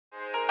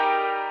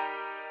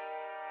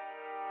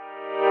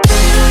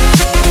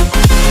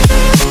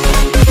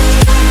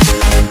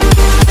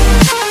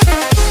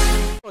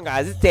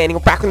Guys, it's Danny.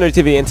 We're back with another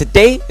video, and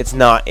today it's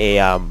not a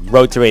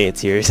Road to Radiant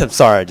series. I'm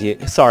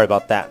sorry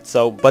about that.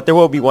 But there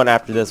will be one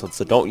after this one,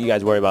 so don't you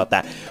guys worry about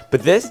that.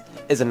 But this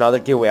is another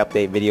giveaway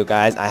update video,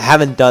 guys. I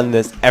haven't done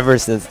this ever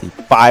since the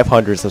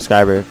 500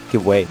 subscriber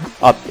giveaway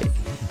update,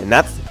 and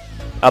that's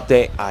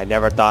update I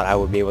never thought I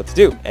would be able to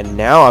do. And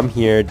now I'm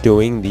here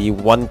doing the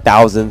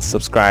 1,000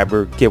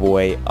 subscriber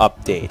giveaway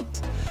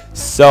update.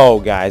 So,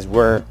 guys,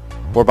 we're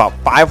about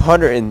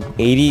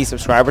 580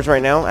 subscribers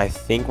right now. I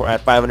think we're at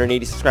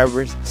 580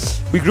 subscribers.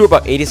 We grew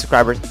about 80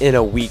 subscribers in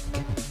a week,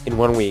 in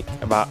 1 week,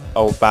 about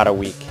a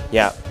week.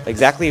 Yeah,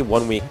 exactly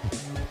 1 week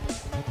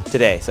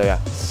today. So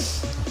yeah,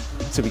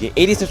 so we get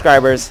 80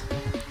 subscribers.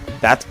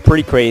 That's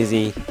pretty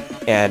crazy,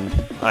 and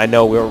I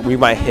know we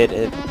might hit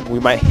it. We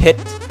might hit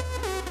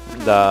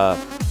the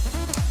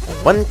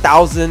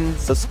 1,000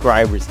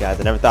 subscribers, guys.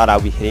 I never thought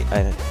I'd be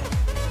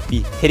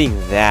hitting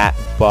that,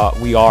 but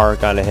we are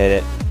gonna hit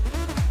it.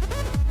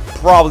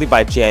 Probably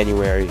by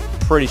January,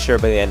 pretty sure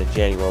by the end of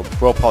January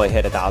we'll probably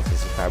hit 1,000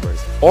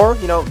 subscribers, or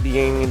the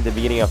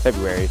beginning of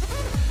February.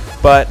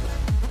 But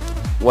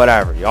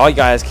whatever, all you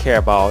guys care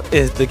about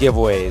is the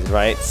giveaways,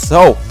 right?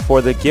 So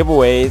for the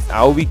giveaways,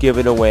 I will be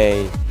giving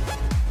away,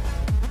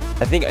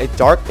 I think, a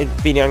Dark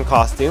Infineon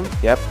costume.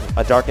 Yep,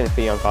 a Dark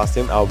Infineon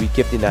costume. I'll be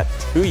gifting that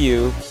to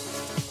you.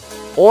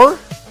 Or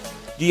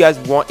do you guys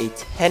want a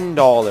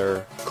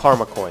 $10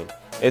 karma coin?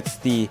 It's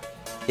the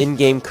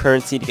in-game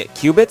currency to get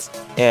qubits.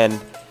 And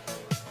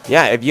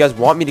yeah, if you guys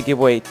want me to give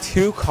away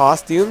 2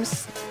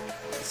 costumes,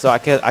 so I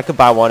could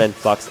buy one in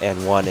Flux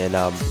and one in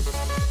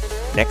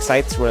next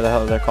sites, where the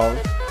hell they're called,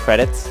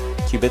 credits,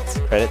 qubits,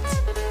 credits.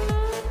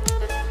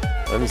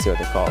 Let me see what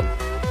they're called.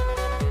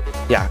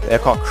 Yeah, they're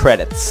called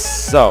credits.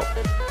 So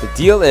the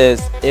deal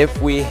is,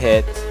 if we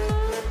hit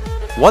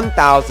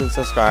 1,000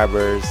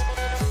 subscribers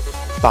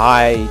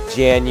by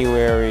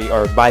January,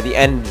 or by the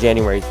end of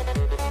January,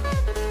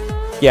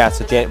 yeah,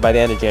 so by the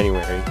end of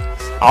January,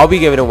 I'll be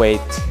giving away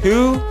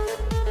 2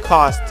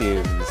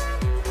 costumes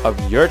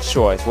of your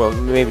choice. Well,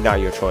 maybe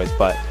not your choice,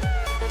 but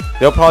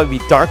they'll probably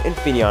be Dark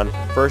Infineon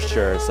for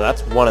sure. So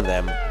that's one of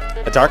them,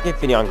 a Dark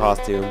Infineon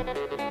costume,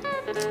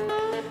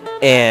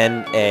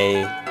 and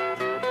a,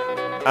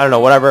 I don't know,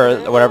 whatever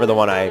the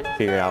one I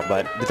figured out,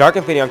 but the Dark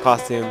Infineon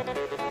costume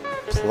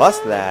plus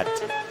that,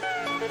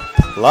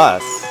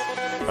 plus,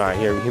 all right,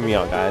 hear me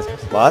out, guys,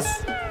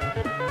 plus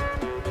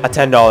a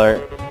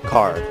 $10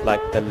 card, like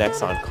the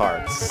Nexon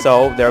card.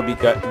 So there'll be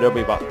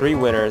about 3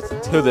 winners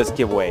to this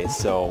giveaway,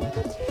 so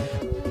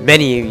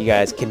many of you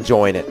guys can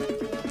join it,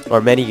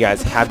 or many of you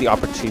guys have the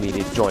opportunity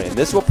to join it.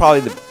 This will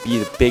probably be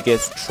the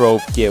biggest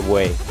Trove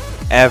giveaway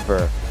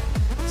ever,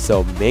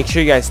 so make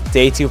sure you guys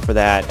stay tuned for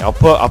that. I'll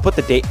put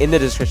the date in the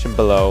description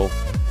below.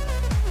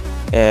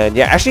 And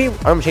yeah, actually,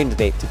 I'm gonna change the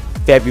date to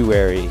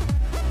February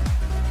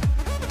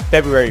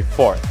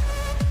 4th.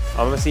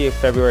 I'm gonna see if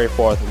February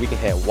 4th we can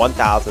hit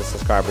 1,000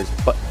 subscribers,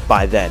 but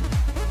by then.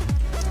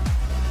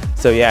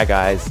 So yeah,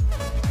 guys,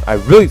 I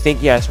really thank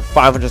you guys for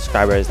 500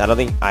 subscribers. I don't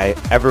think I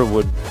ever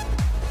would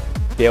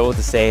be able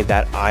to say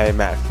that I am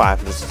at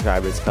 500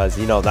 subscribers, because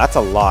that's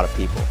a lot of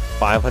people.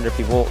 500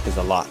 people is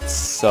a lot.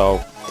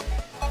 So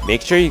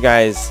make sure you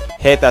guys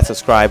hit that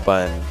subscribe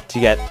button to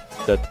get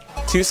the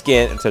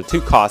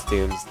 2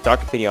 costumes, Dark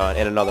Infineon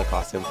and another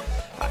costume.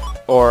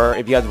 Or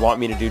if you guys want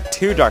me to do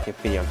 2 Dark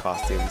Infineon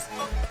costumes,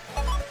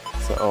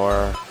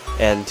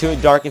 and 2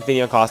 Dark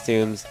Infineon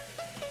costumes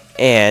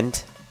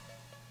and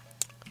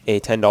a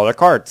 $10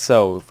 card.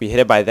 So if we hit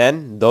it by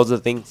then, those are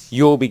the things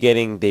you'll be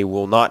getting. They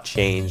will not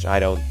change. I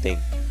don't think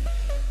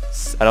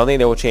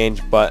they will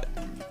change, but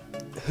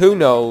who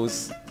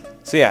knows.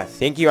 So yeah,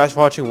 thank you guys for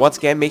watching. Once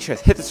again, make sure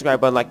to hit the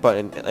subscribe button, like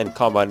button, and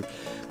comment button,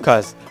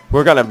 because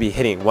we're gonna be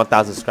hitting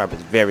 1,000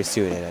 subscribers very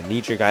soon, and I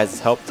need your guys'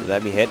 help to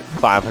let me hit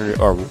 500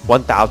 or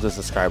 1,000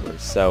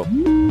 subscribers. So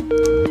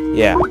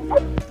yeah,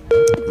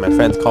 my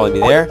friend's calling me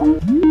there.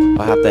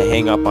 I'll have to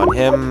hang up on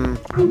him.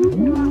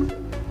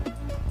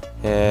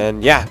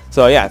 And yeah,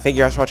 so yeah, thank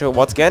you guys for watching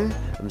once again.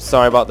 I'm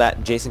sorry about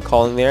that Jason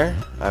calling there.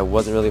 I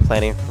wasn't really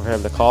planning for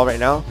him to call right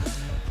now.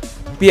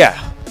 But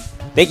yeah,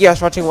 thank you guys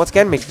for watching once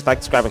again. Make sure to like,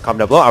 subscribe, and comment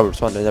down below. I will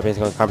respond to every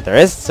single comment there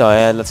is. So,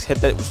 and let's hit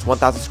that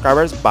 1,000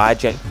 subscribers by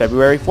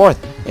February 4th.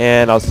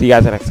 And I'll see you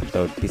guys in the next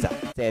episode. Peace out.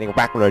 We're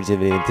back with another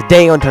video.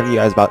 Today I'm talking to you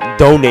guys about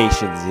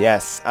donations.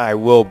 Yes, I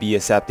will be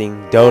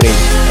accepting donations,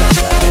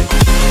 guys,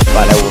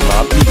 but I will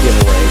not be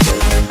giving away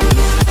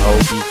donations. I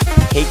will be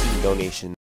taking donations.